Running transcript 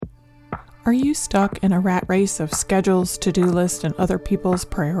Are you stuck in a rat race of schedules, to-do lists, and other people's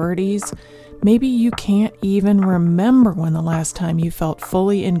priorities? Maybe you can't even remember when the last time you felt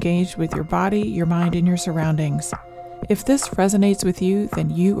fully engaged with your body, your mind, and your surroundings. If this resonates with you,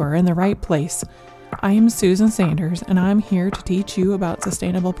 then you are in the right place. I am Susan Sanders, and I'm here to teach you about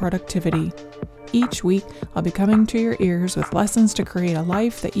sustainable productivity. Each week, I'll be coming to your ears with lessons to create a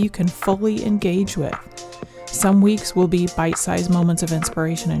life that you can fully engage with. Some weeks will be bite-sized moments of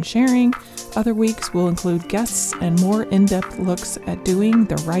inspiration and sharing. Other weeks will include guests and more in-depth looks at doing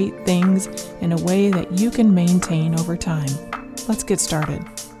the right things in a way that you can maintain over time. Let's get started.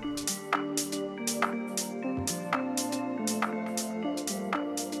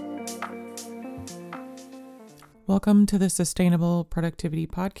 Welcome to the Sustainable Productivity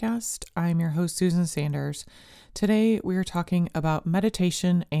Podcast. I'm your host, Susan Sanders. Today, we are talking about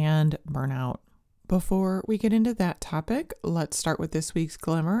meditation and burnout. Before we get into that topic, let's start with this week's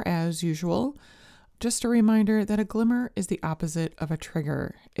glimmer as usual. Just a reminder that a glimmer is the opposite of a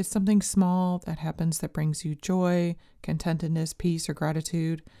trigger. It's something small that happens that brings you joy, contentedness, peace, or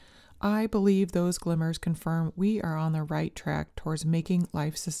gratitude. I believe those glimmers confirm we are on the right track towards making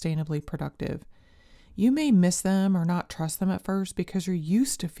life sustainably productive. You may miss them or not trust them at first because you're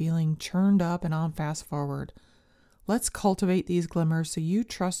used to feeling churned up and on fast forward. Let's cultivate these glimmers so you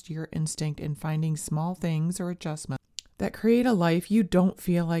trust your instinct in finding small things or adjustments that create a life you don't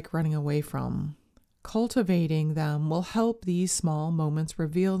feel like running away from. Cultivating them will help these small moments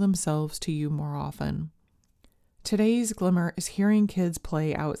reveal themselves to you more often. Today's glimmer is hearing kids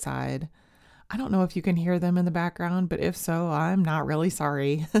play outside. I don't know if you can hear them in the background, but if so, I'm not really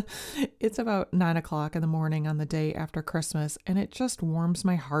sorry. It's about 9 o'clock in the morning on the day after Christmas, and it just warms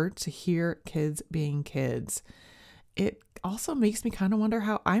my heart to hear kids being kids. It also makes me kind of wonder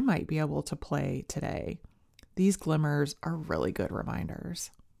how I might be able to play today. These glimmers are really good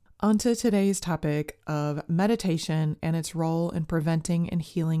reminders. On to today's topic of meditation and its role in preventing and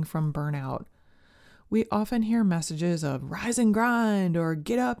healing from burnout. We often hear messages of rise and grind or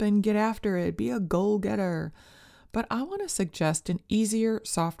get up and get after it, be a goal-getter. But I want to suggest an easier,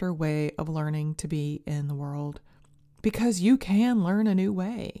 softer way of learning to be in the world, because you can learn a new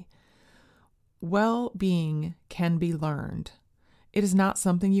way. Well-being can be learned. It is not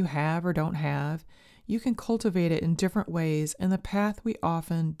something you have or don't have. You can cultivate it in different ways, and the path we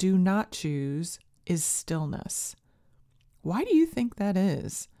often do not choose is stillness. Why do you think that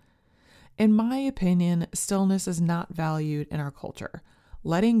is? In my opinion, stillness is not valued in our culture.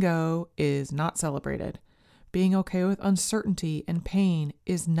 Letting go is not celebrated. Being okay with uncertainty and pain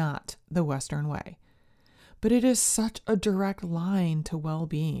is not the Western way. But it is such a direct line to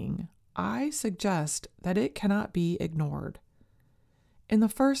well-being. I suggest that it cannot be ignored. In the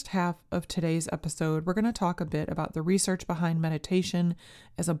first half of today's episode, we're going to talk a bit about the research behind meditation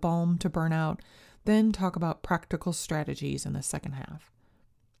as a balm to burnout, then talk about practical strategies in the second half.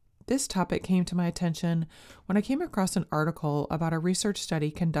 This topic came to my attention when I came across an article about a research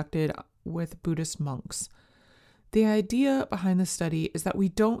study conducted with Buddhist monks. The idea behind the study is that we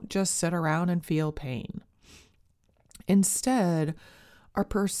don't just sit around and feel pain. Instead, our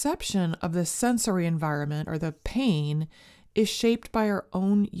perception of the sensory environment or the pain is shaped by our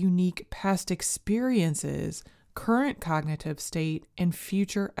own unique past experiences, current cognitive state, and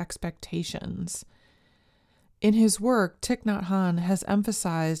future expectations. In his work, Thich Nhat Hanh has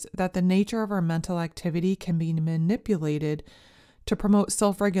emphasized that the nature of our mental activity can be manipulated to promote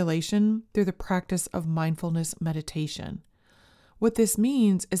self-regulation through the practice of mindfulness meditation. What this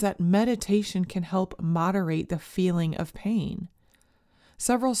means is that meditation can help moderate the feeling of pain.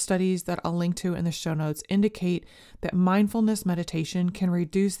 Several studies that I'll link to in the show notes indicate that mindfulness meditation can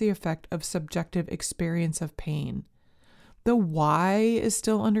reduce the effect of subjective experience of pain. The why is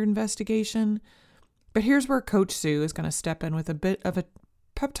still under investigation, but here's where Coach Sue is going to step in with a bit of a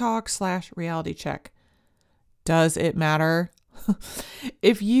pep talk / reality check. Does it matter?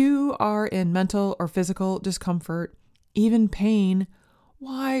 If you are in mental or physical discomfort, even pain,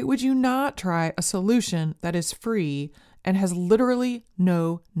 why would you not try a solution that is free and has literally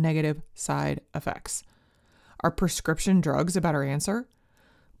no negative side effects? Are prescription drugs a better answer?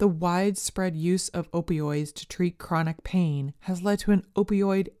 The widespread use of opioids to treat chronic pain has led to an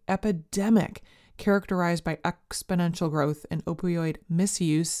opioid epidemic characterized by exponential growth in opioid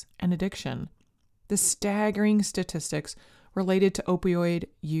misuse and addiction. The staggering statistics related to opioid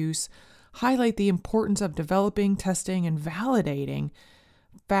use highlight the importance of developing, testing, and validating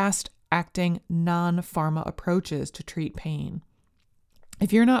fast-acting non-pharma approaches to treat pain.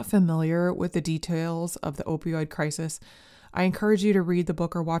 If you're not familiar with the details of the opioid crisis, I encourage you to read the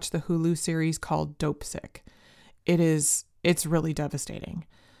book or watch the Hulu series called Dopesick. It's really devastating.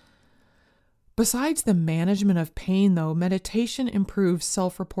 Besides the management of pain, though, meditation improves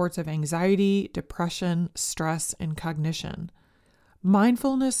self-reports of anxiety, depression, stress, and cognition.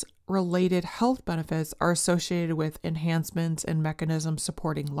 Mindfulness-related health benefits are associated with enhancements in mechanisms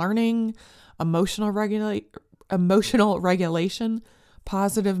supporting learning, emotional regulation,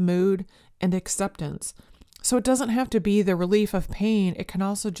 positive mood, and acceptance. So it doesn't have to be the relief of pain. It can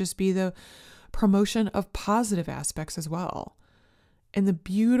also just be the promotion of positive aspects as well. And the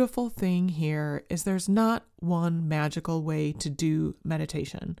beautiful thing here is there's not one magical way to do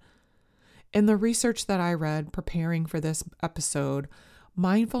meditation. In the research that I read preparing for this episode,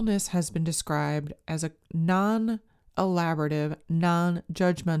 mindfulness has been described as a non-elaborative,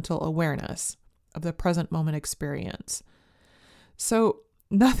 non-judgmental awareness of the present moment experience. So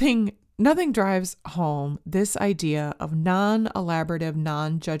nothing drives home this idea of non-elaborative,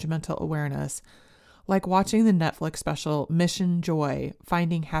 non-judgmental awareness like watching the Netflix special Mission Joy,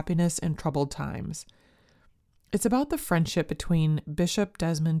 Finding Happiness in Troubled Times. It's about the friendship between Bishop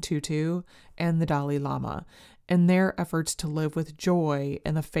Desmond Tutu and the Dalai Lama and their efforts to live with joy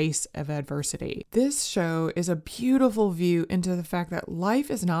in the face of adversity. This show is a beautiful view into the fact that life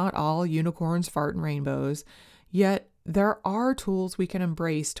is not all unicorns, fart, and rainbows, yet there are tools we can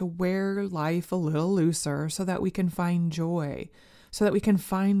embrace to wear life a little looser so that we can find joy, so that we can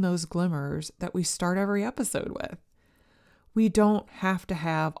find those glimmers that we start every episode with. We don't have to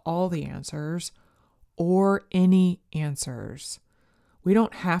have all the answers or any answers. We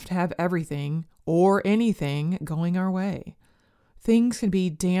don't have to have everything or anything going our way. Things can be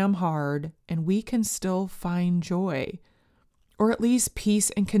damn hard and we can still find joy, or at least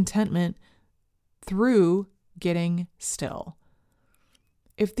peace and contentment through getting still.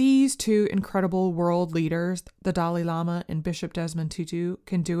 If these two incredible world leaders, the Dalai Lama and Bishop Desmond Tutu,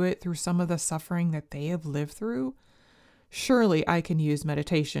 can do it through some of the suffering that they have lived through, surely I can use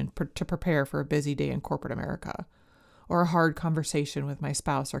meditation to prepare for a busy day in corporate America, or a hard conversation with my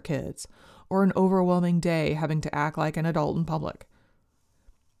spouse or kids, or an overwhelming day having to act like an adult in public.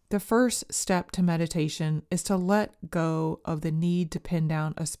 The first step to meditation is to let go of the need to pin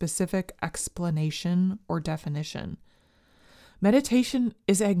down a specific explanation or definition. Meditation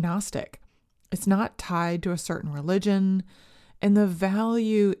is agnostic. It's not tied to a certain religion, and the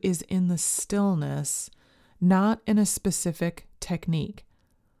value is in the stillness, not in a specific technique.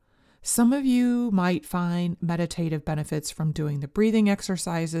 Some of you might find meditative benefits from doing the breathing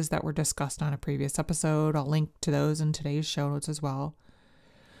exercises that were discussed on a previous episode. I'll link to those in today's show notes as well.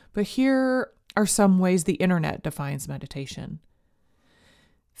 But here are some ways the internet defines meditation.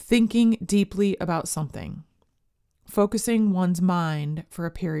 Thinking deeply about something. Focusing one's mind for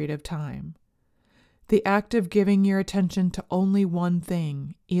a period of time. The act of giving your attention to only one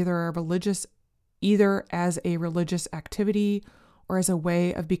thing, either as a religious activity or as a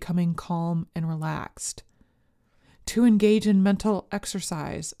way of becoming calm and relaxed. To engage in mental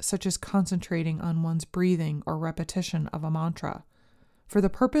exercise, such as concentrating on one's breathing or repetition of a mantra, for the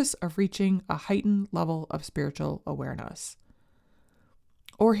purpose of reaching a heightened level of spiritual awareness.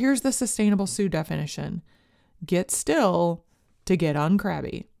 Or here's the Sustainable Sue definition. Get still to get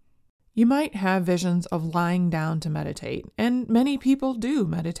uncrabby. You might have visions of lying down to meditate, and many people do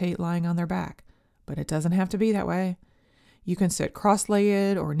meditate lying on their back, but it doesn't have to be that way. You can sit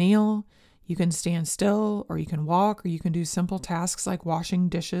cross-legged or kneel, you can stand still, or you can walk, or you can do simple tasks like washing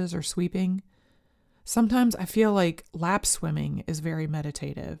dishes or sweeping. Sometimes I feel like lap swimming is very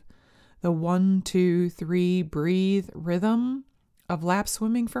meditative. The 1, 2, 3 breathe rhythm of lap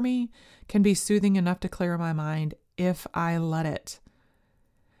swimming for me can be soothing enough to clear my mind if I let it.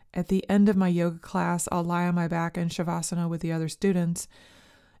 At the end of my yoga class, I'll lie on my back in Shavasana with the other students.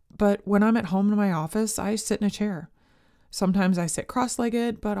 But when I'm at home in my office, I sit in a chair. Sometimes I sit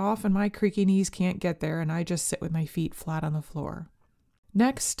cross-legged, but often my creaky knees can't get there and I just sit with my feet flat on the floor.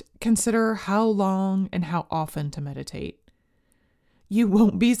 Next, consider how long and how often to meditate. You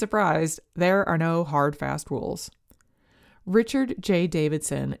won't be surprised, there are no hard, fast rules. Richard J.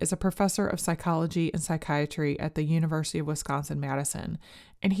 Davidson is a professor of psychology and psychiatry at the University of Wisconsin-Madison,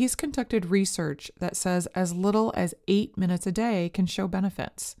 and he's conducted research that says as little as 8 minutes a day can show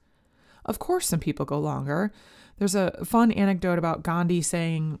benefits. Of course, some people go longer. There's a fun anecdote about Gandhi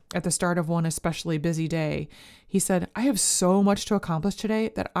saying at the start of one especially busy day, he said, "I have so much to accomplish today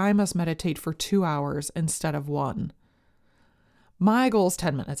that I must meditate for 2 hours instead of 1. My goal is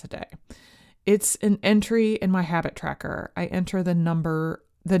 10 minutes a day. It's an entry in my habit tracker. I enter the number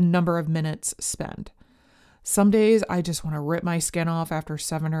of minutes spent. Some days I just want to rip my skin off after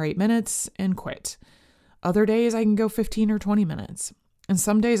 7 or 8 minutes and quit. Other days I can go 15 or 20 minutes. And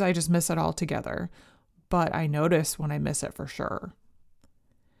some days I just miss it altogether, but I notice when I miss it for sure.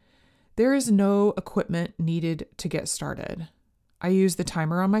 There is no equipment needed to get started. I use the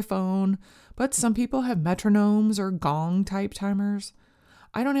timer on my phone, but some people have metronomes or gong type timers.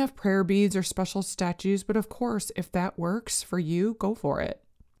 I don't have prayer beads or special statues, but of course, if that works for you, go for it.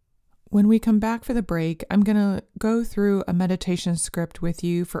 When we come back for the break, I'm going to go through a meditation script with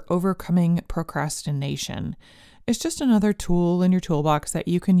you for overcoming procrastination. It's just another tool in your toolbox that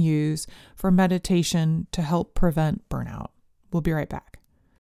you can use for meditation to help prevent burnout. We'll be right back.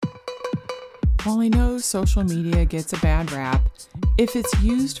 While I know social media gets a bad rap, if it's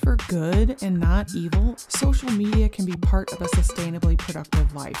used for good and not evil, social media can be part of a sustainably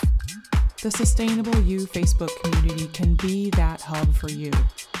productive life. The Sustainable You Facebook community can be that hub for you.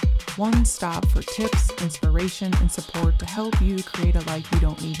 One stop for tips, inspiration, and support to help you create a life you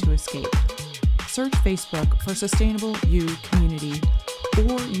don't need to escape. Search Facebook for Sustainable You Community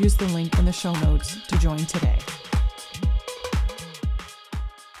or use the link in the show notes to join today.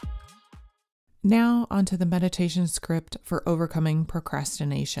 Now onto the meditation script for overcoming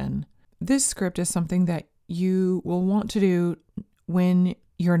procrastination. This script is something that you will want to do when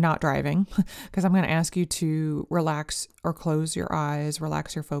you're not driving, because I'm going to ask you to relax or close your eyes,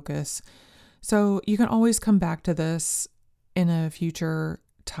 relax your focus. So you can always come back to this in a future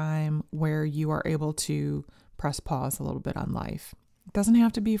time where you are able to press pause a little bit on life. It doesn't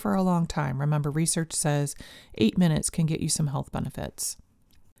have to be for a long time. Remember, research says 8 minutes can get you some health benefits.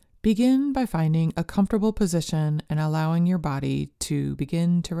 Begin by finding a comfortable position and allowing your body to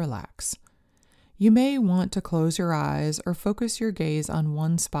begin to relax. You may want to close your eyes or focus your gaze on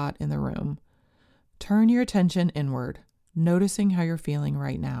one spot in the room. Turn your attention inward, noticing how you're feeling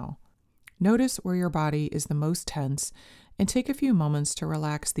right now. Notice where your body is the most tense and take a few moments to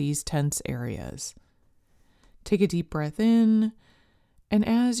relax these tense areas. Take a deep breath in, and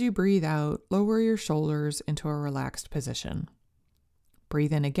as you breathe out, lower your shoulders into a relaxed position.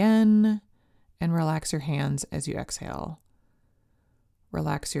 Breathe in again and relax your hands as you exhale.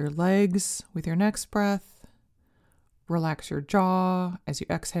 Relax your legs with your next breath. Relax your jaw as you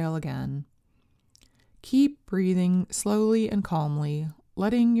exhale again. Keep breathing slowly and calmly,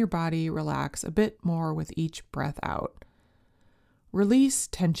 letting your body relax a bit more with each breath out. Release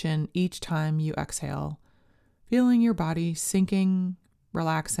tension each time you exhale, feeling your body sinking,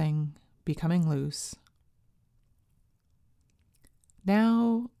 relaxing, becoming loose.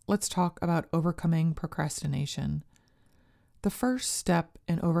 Now, let's talk about overcoming procrastination. The first step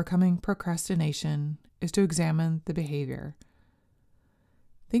in overcoming procrastination is to examine the behavior.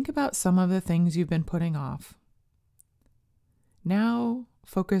 Think about some of the things you've been putting off. Now,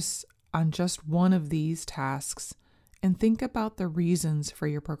 focus on just one of these tasks and think about the reasons for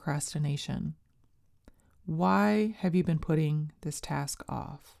your procrastination. Why have you been putting this task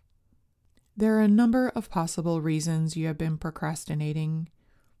off? There are a number of possible reasons you have been procrastinating.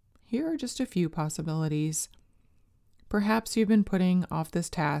 Here are just a few possibilities. Perhaps you've been putting off this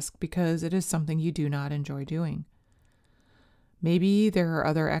task because it is something you do not enjoy doing. Maybe there are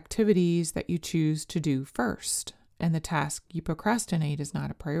other activities that you choose to do first, and the task you procrastinate is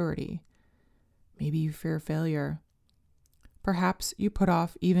not a priority. Maybe you fear failure. Perhaps you put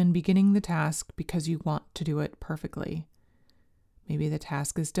off even beginning the task because you want to do it perfectly. Maybe the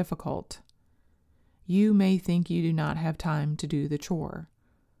task is difficult. You may think you do not have time to do the chore.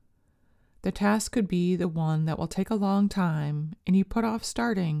 The task could be the one that will take a long time, and you put off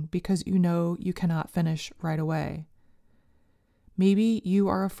starting because you know you cannot finish right away. Maybe you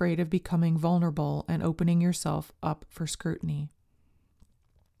are afraid of becoming vulnerable and opening yourself up for scrutiny.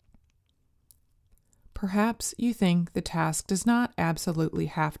 Perhaps you think the task does not absolutely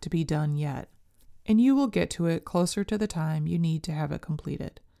have to be done yet, and you will get to it closer to the time you need to have it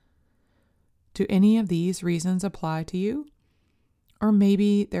completed. Do any of these reasons apply to you? Or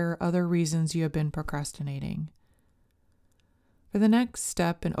maybe there are other reasons you have been procrastinating. For the next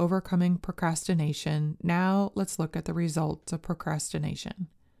step in overcoming procrastination, now let's look at the results of procrastination.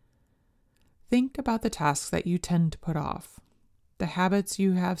 Think about the tasks that you tend to put off, the habits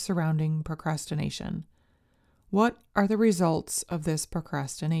you have surrounding procrastination. What are the results of this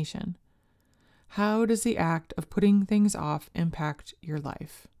procrastination? How does the act of putting things off impact your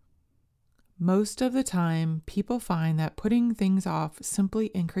life? Most of the time, people find that putting things off simply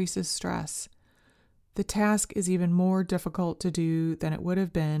increases stress. The task is even more difficult to do than it would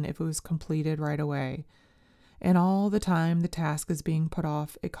have been if it was completed right away. And all the time the task is being put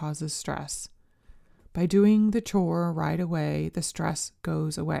off, it causes stress. By doing the chore right away, the stress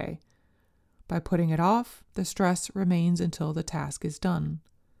goes away. By putting it off, the stress remains until the task is done.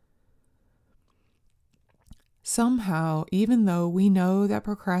 Somehow, even though we know that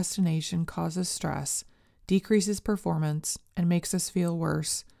procrastination causes stress, decreases performance, and makes us feel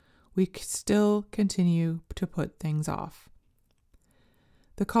worse, we still continue to put things off.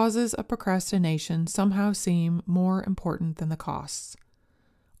 The causes of procrastination somehow seem more important than the costs.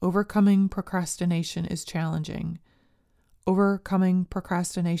 Overcoming procrastination is challenging. Overcoming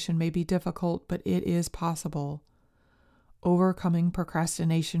procrastination may be difficult, but it is possible. Overcoming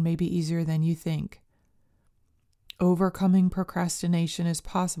procrastination may be easier than you think. Overcoming procrastination is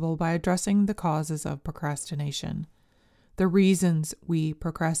possible by addressing the causes of procrastination, the reasons we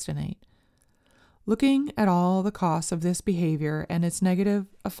procrastinate. Looking at all the costs of this behavior and its negative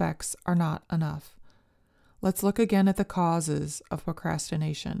effects are not enough. Let's look again at the causes of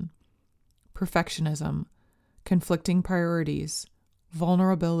procrastination. Perfectionism, conflicting priorities,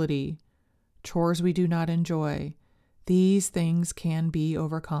 vulnerability, chores we do not enjoy. These things can be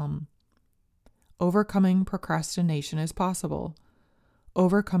overcome. Overcoming procrastination is possible.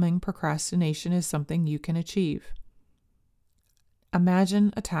 Overcoming procrastination is something you can achieve.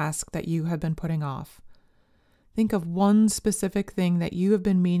 Imagine a task that you have been putting off. Think of one specific thing that you have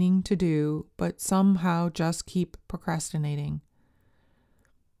been meaning to do, but somehow just keep procrastinating.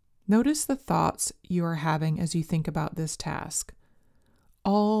 Notice the thoughts you are having as you think about this task.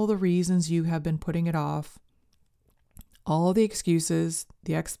 All the reasons you have been putting it off, all the excuses,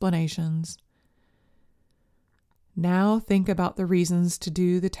 the explanations. Now think about the reasons to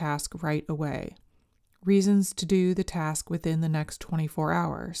do the task right away. Reasons to do the task within the next 24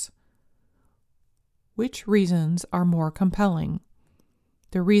 hours. Which reasons are more compelling?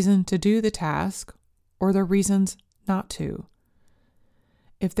 The reason to do the task or the reasons not to?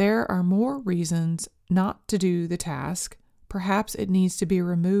 If there are more reasons not to do the task, perhaps it needs to be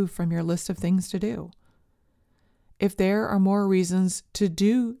removed from your list of things to do. If there are more reasons to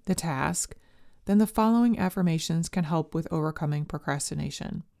do the task, then the following affirmations can help with overcoming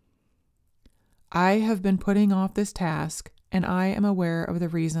procrastination. I have been putting off this task, and I am aware of the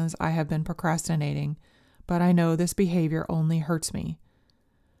reasons I have been procrastinating, but I know this behavior only hurts me.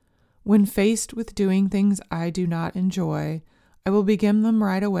 When faced with doing things I do not enjoy, I will begin them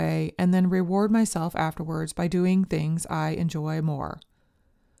right away and then reward myself afterwards by doing things I enjoy more.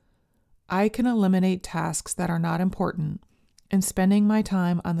 I can eliminate tasks that are not important and spending my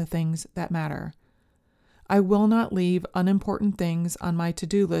time on the things that matter. I will not leave unimportant things on my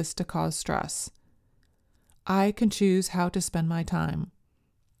to-do list to cause stress. I can choose how to spend my time.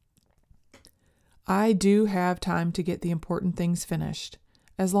 I do have time to get the important things finished,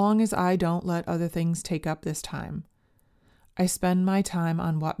 as long as I don't let other things take up this time. I spend my time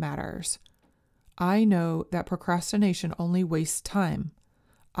on what matters. I know that procrastination only wastes time.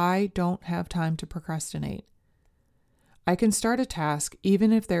 I don't have time to procrastinate. I can start a task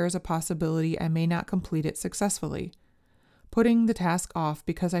even if there is a possibility I may not complete it successfully. Putting the task off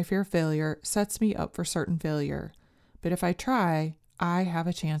because I fear failure sets me up for certain failure, but if I try, I have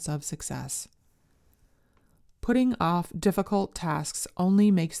a chance of success. Putting off difficult tasks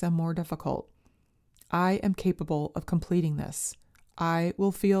only makes them more difficult. I am capable of completing this. I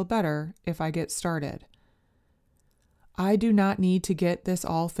will feel better if I get started. I do not need to get this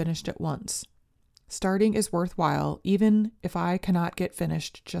all finished at once. Starting is worthwhile even if I cannot get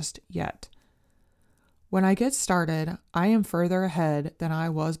finished just yet. When I get started, I am further ahead than I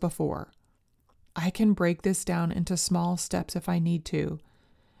was before. I can break this down into small steps if I need to,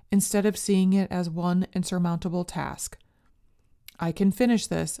 instead of seeing it as one insurmountable task. I can finish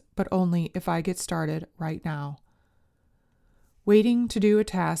this, but only if I get started right now. Waiting to do a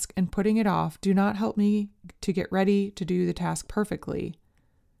task and putting it off do not help me to get ready to do the task perfectly.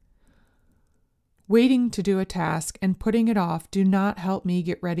 Waiting to do a task and putting it off do not help me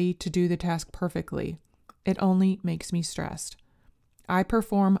get ready to do the task perfectly. It only makes me stressed. I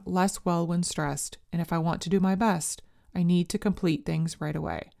perform less well when stressed, and if I want to do my best, I need to complete things right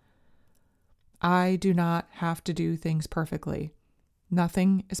away. I do not have to do things perfectly.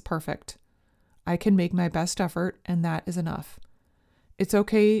 Nothing is perfect. I can make my best effort, and that is enough. It's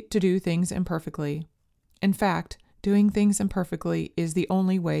okay to do things imperfectly. In fact, doing things imperfectly is the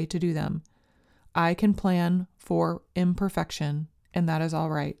only way to do them. I can plan for imperfection, and that is all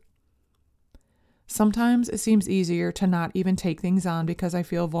right. Sometimes it seems easier to not even take things on because I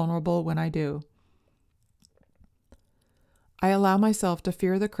feel vulnerable when I do. I allow myself to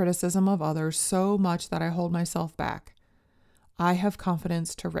fear the criticism of others so much that I hold myself back. I have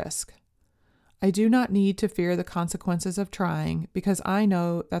confidence to risk. I do not need to fear the consequences of trying because I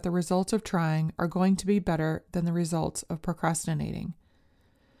know that the results of trying are going to be better than the results of procrastinating.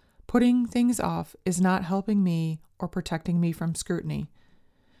 Putting things off is not helping me or protecting me from scrutiny.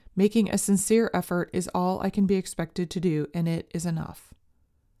 Making a sincere effort is all I can be expected to do, and it is enough.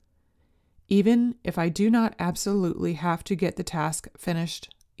 Even if I do not absolutely have to get the task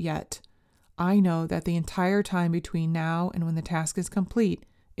finished yet. I know that the entire time between now and when the task is complete,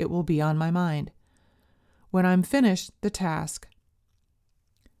 it will be on my mind. When I'm finished with the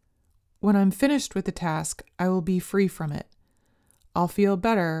task, I will be free from it. I'll feel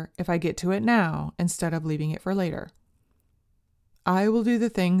better if I get to it now instead of leaving it for later. I will do the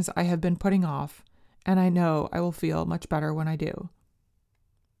things I have been putting off, and I know I will feel much better when I do.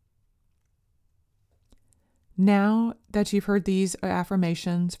 Now that you've heard these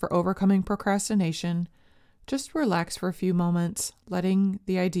affirmations for overcoming procrastination, just relax for a few moments, letting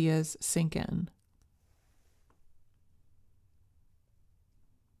the ideas sink in.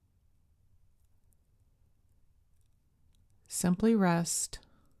 Simply rest.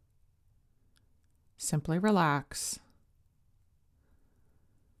 Simply relax.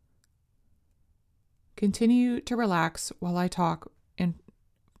 Continue to relax while I talk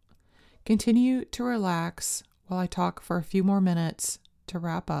for a few more minutes to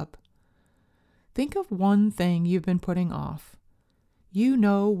wrap up. Think of one thing you've been putting off. You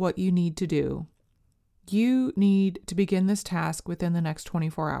know what you need to do. You need to begin this task within the next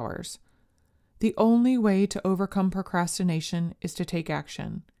 24 hours. The only way to overcome procrastination is to take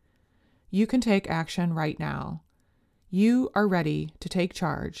action. You can take action right now. You are ready to take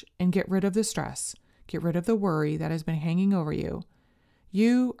charge and get rid of the stress, get rid of the worry that has been hanging over you.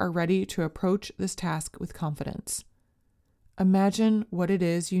 You are ready to approach this task with confidence. Imagine what it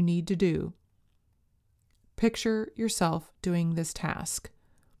is you need to do. Picture yourself doing this task.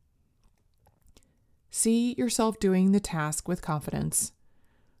 See yourself doing the task with confidence,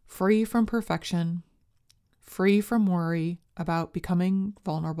 free from perfection, free from worry about becoming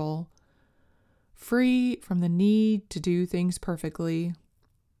vulnerable, free from the need to do things perfectly,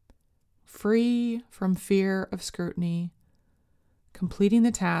 free from fear of scrutiny, completing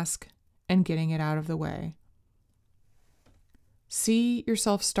the task and getting it out of the way. See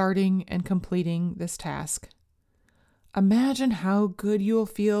yourself starting and completing this task. Imagine how good you will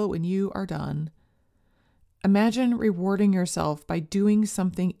feel when you are done. Imagine rewarding yourself by doing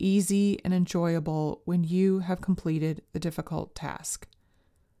something easy and enjoyable when you have completed the difficult task.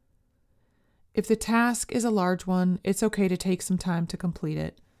 If the task is a large one, it's okay to take some time to complete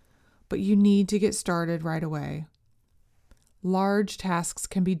it, but you need to get started right away. Large tasks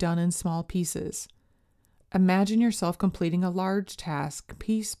can be done in small pieces. Imagine yourself completing a large task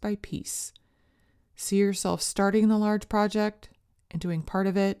piece by piece. See yourself starting the large project and doing part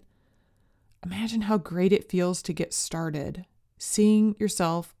of it. Imagine how great it feels to get started. Seeing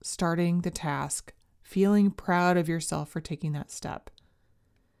yourself starting the task, feeling proud of yourself for taking that step.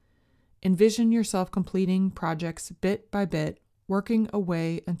 Envision yourself completing projects bit by bit, working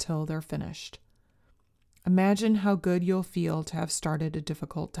away until they're finished. Imagine how good you'll feel to have started a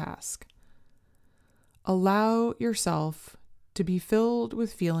difficult task. Allow yourself to be filled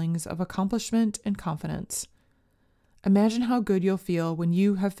with feelings of accomplishment and confidence. Imagine how good you'll feel when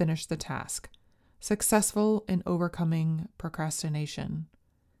you have finished the task, successful in overcoming procrastination.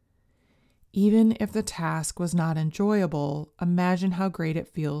 Even if the task was not enjoyable, imagine how great it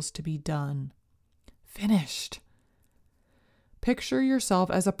feels to be done. Finished. Picture yourself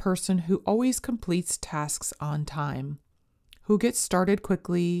as a person who always completes tasks on time, who gets started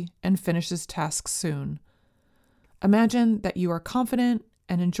quickly and finishes tasks soon. Imagine that you are confident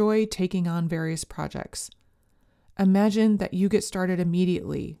and enjoy taking on various projects. Imagine that you get started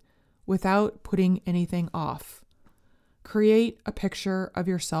immediately without putting anything off. Create a picture of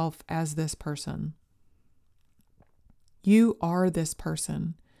yourself as this person. You are this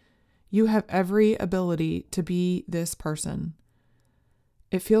person. You have every ability to be this person.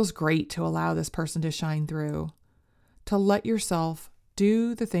 It feels great to allow this person to shine through, to let yourself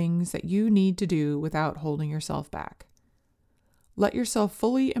do the things that you need to do without holding yourself back. Let yourself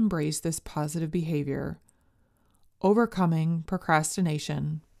fully embrace this positive behavior, overcoming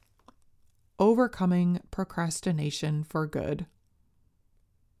procrastination for good.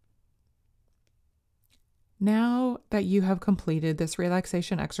 Now that you have completed this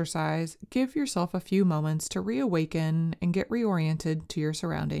relaxation exercise, give yourself a few moments to reawaken and get reoriented to your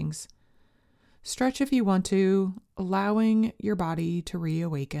surroundings. Stretch if you want to, allowing your body to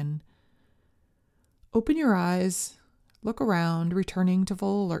reawaken. Open your eyes, look around, returning to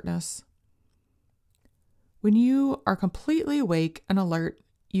full alertness. When you are completely awake and alert,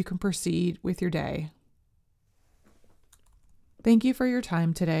 you can proceed with your day. Thank you for your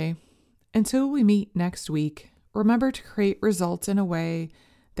time today. Until we meet next week, remember to create results in a way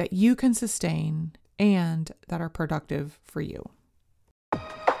that you can sustain and that are productive for you.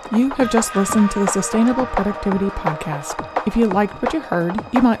 You have just listened to the Sustainable Productivity Podcast. If you liked what you heard,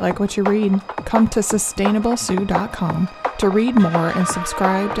 you might like what you read. Come to sustainablesue.com to read more and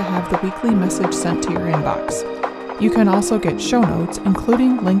subscribe to have the weekly message sent to your inbox. You can also get show notes,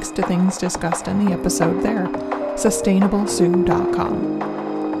 including links to things discussed in the episode there,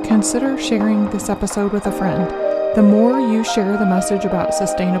 sustainablesue.com. Consider sharing this episode with a friend. The more you share the message about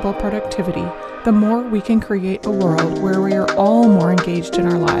sustainable productivity, the more we can create a world where we are all more engaged in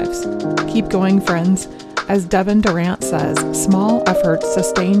our lives. Keep going, friends. As Devin Durant says, small efforts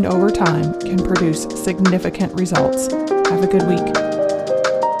sustained over time can produce significant results. Have a good week.